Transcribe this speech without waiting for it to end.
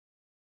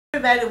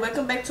Everybody,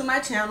 welcome back to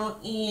my channel,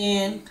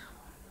 and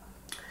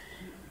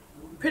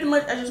pretty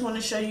much I just want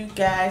to show you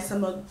guys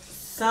some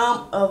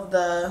of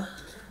the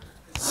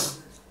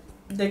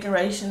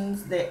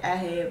decorations that I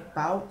had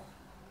bought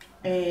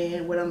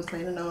and what I'm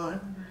planning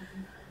on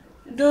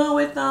doing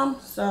with them.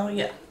 So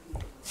yeah,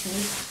 in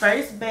this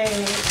first bag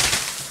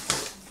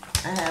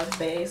I have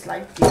bags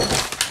like this,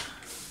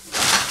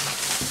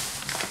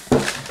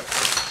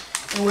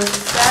 and with the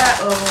side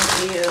of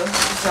them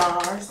is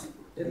jars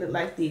that look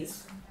like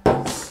this.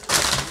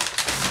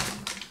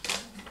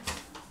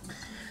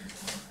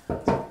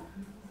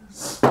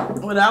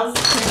 What I was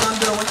planning on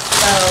doing with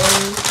those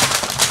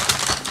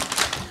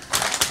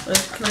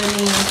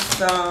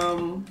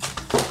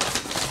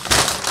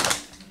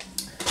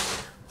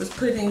was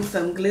putting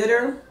some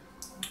glitter.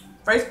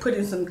 First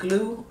putting some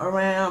glue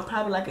around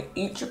probably like an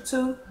inch or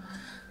two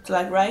to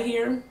like right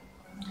here,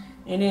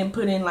 and then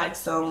putting like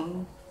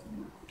some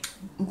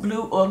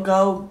blue or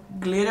gold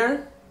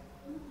glitter,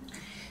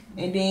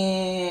 and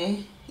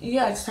then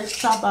yeah, just take the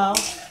top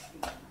off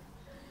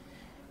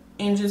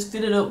and just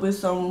fill it up with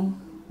some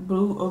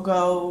blue or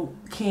gold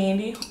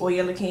candy or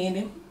yellow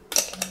candy.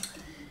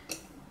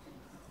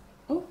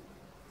 Ooh.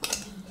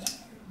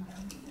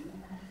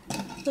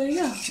 So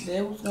yeah,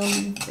 that was gonna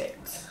be that.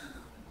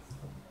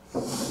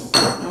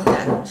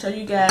 Okay, show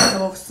you guys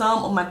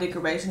some of my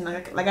decoration.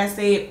 Like I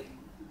said,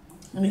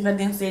 and if I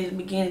didn't say it at the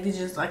beginning, this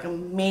is just like a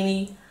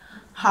mini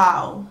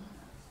haul.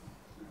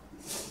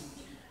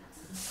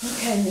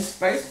 Okay, this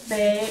first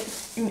bag,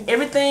 and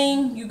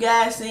everything you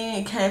guys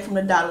seen, it came from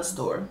the dollar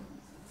store.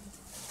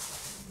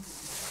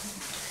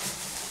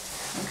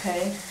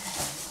 Okay,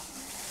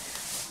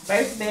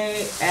 first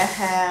bag, I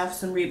have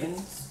some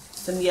ribbons,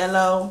 some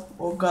yellow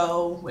or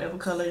gold, whatever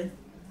color,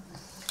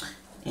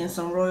 and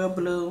some royal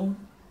blue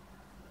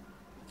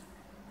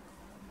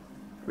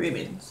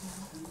ribbons.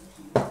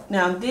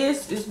 Now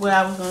this is what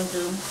I was going to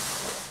do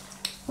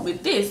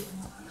with this.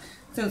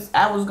 Since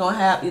I was going to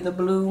have either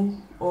blue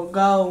or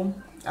gold,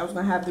 I was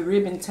going to have the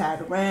ribbon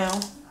tied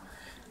around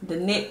the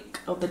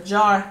neck of the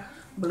jar,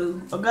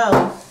 blue or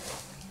gold.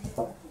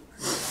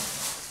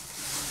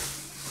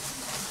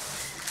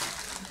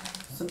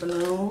 Some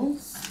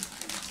balloons.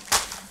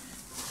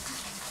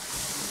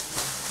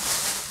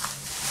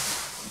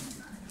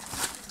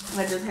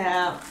 I just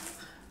have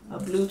a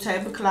blue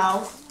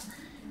tablecloth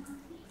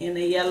and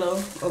a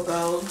yellow or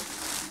gold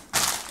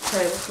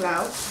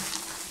tablecloth.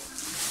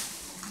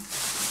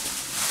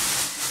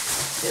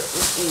 It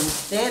was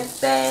in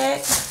that bag.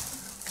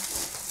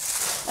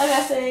 Like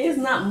I said, it's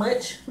not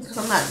much because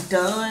I'm not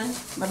done.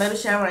 My baby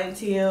shower ain't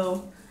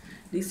until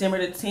December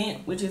the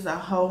 10th, which is a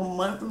whole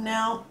month from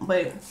now.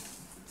 But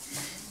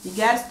you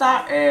gotta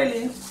start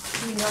early.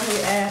 You know,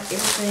 here add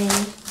everything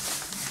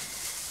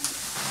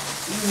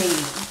you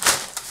need.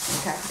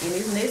 Okay, in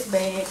this next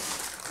bag,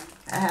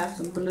 I have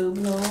some blue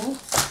balloons,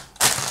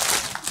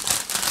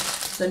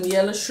 some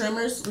yellow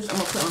streamers, which I'm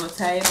gonna put on the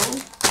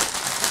table,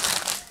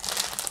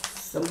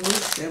 some blue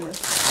streamers.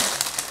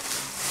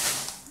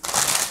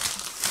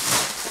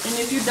 And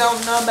if you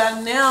don't know by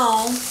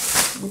now,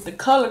 with the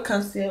color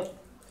concept,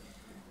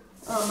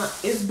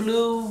 it's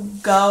blue,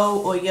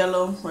 gold, or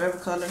yellow, whatever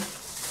color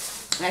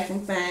I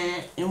can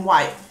find, and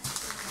white.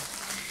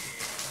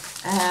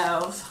 I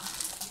have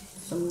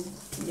some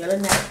yellow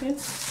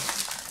napkins,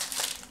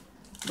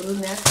 blue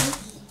napkins,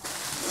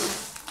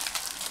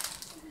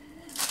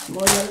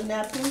 more yellow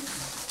napkins,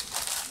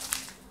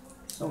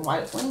 some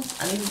white ones.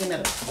 I need to get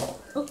another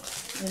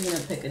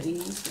pack of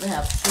these. I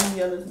have 2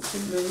 yellows and 2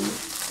 blues,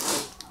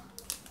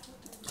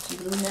 some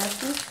blue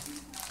napkins,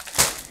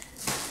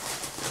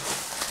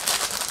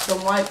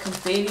 some white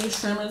confetti,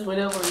 streamers,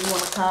 whatever you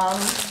want to call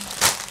them,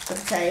 for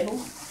the table.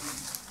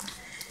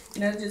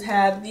 And I just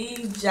have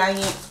these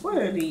giant, what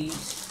are these?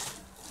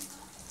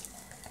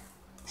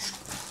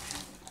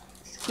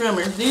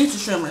 Streamers. These are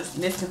streamers,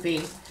 and this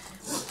confetti.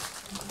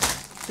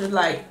 To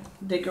like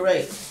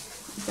decorate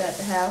inside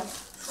the house.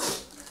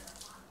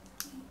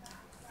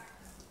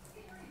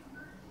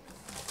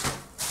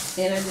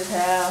 And I just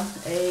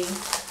have a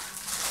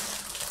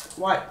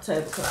white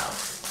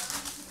tablecloth.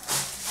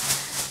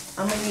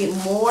 I'm gonna get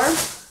more.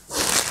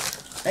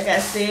 Like I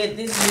said,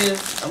 this is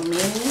a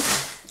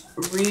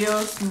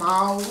real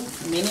small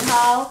mini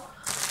haul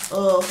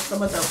of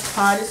some of the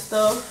party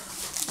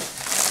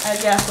stuff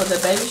I got for the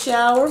baby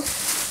shower.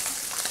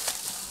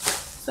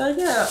 So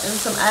yeah, and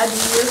some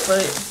ideas,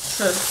 but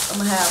trust, I'm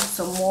gonna have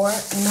some more.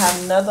 I'm gonna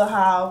have another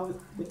haul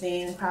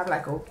within probably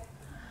like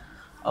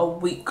a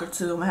week or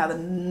two. I'm gonna have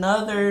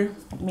another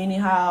mini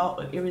haul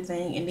of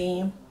everything, and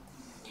then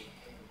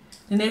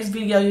the next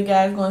video you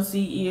guys gonna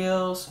see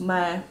is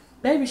my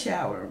baby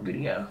shower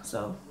video.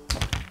 So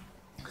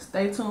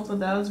stay tuned for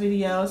those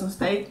videos,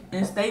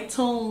 and stay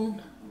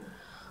tuned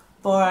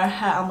for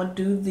how I'm gonna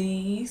do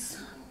these.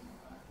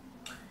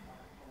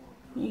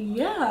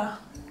 Yeah,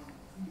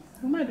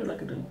 I might do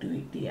like a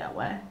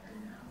DIY.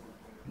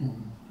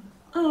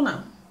 I don't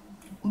know,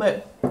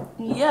 but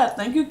yeah,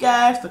 thank you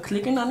guys for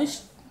clicking on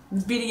this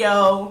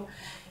video,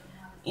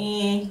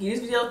 and give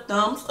this video a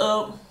thumbs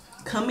up.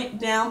 comment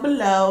down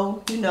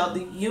below. You know,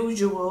 the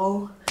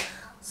usual.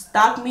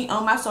 Stalk me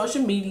on my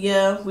social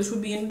media, which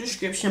will be in the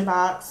description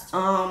box.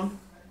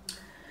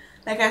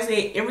 Like I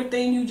said,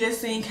 everything you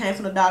just seen came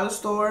from the dollar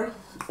store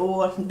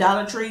or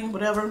Dollar Tree,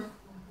 whatever.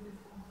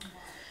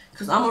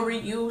 Because I'm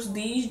going to reuse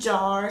these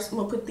jars. I'm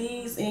going to put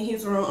these in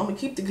his room. I'm going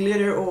to keep the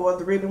glitter or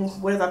the ribbon,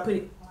 whatever I put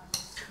it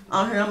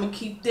on here. I'm going to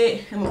keep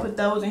that. I'm going to put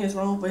those in his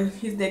room for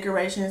his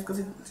decorations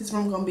because his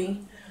room going to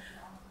be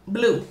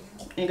blue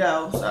and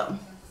gold. So,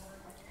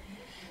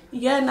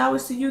 yeah, now we'll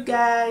see you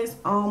guys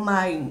on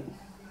my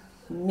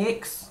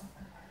next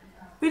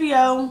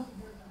video.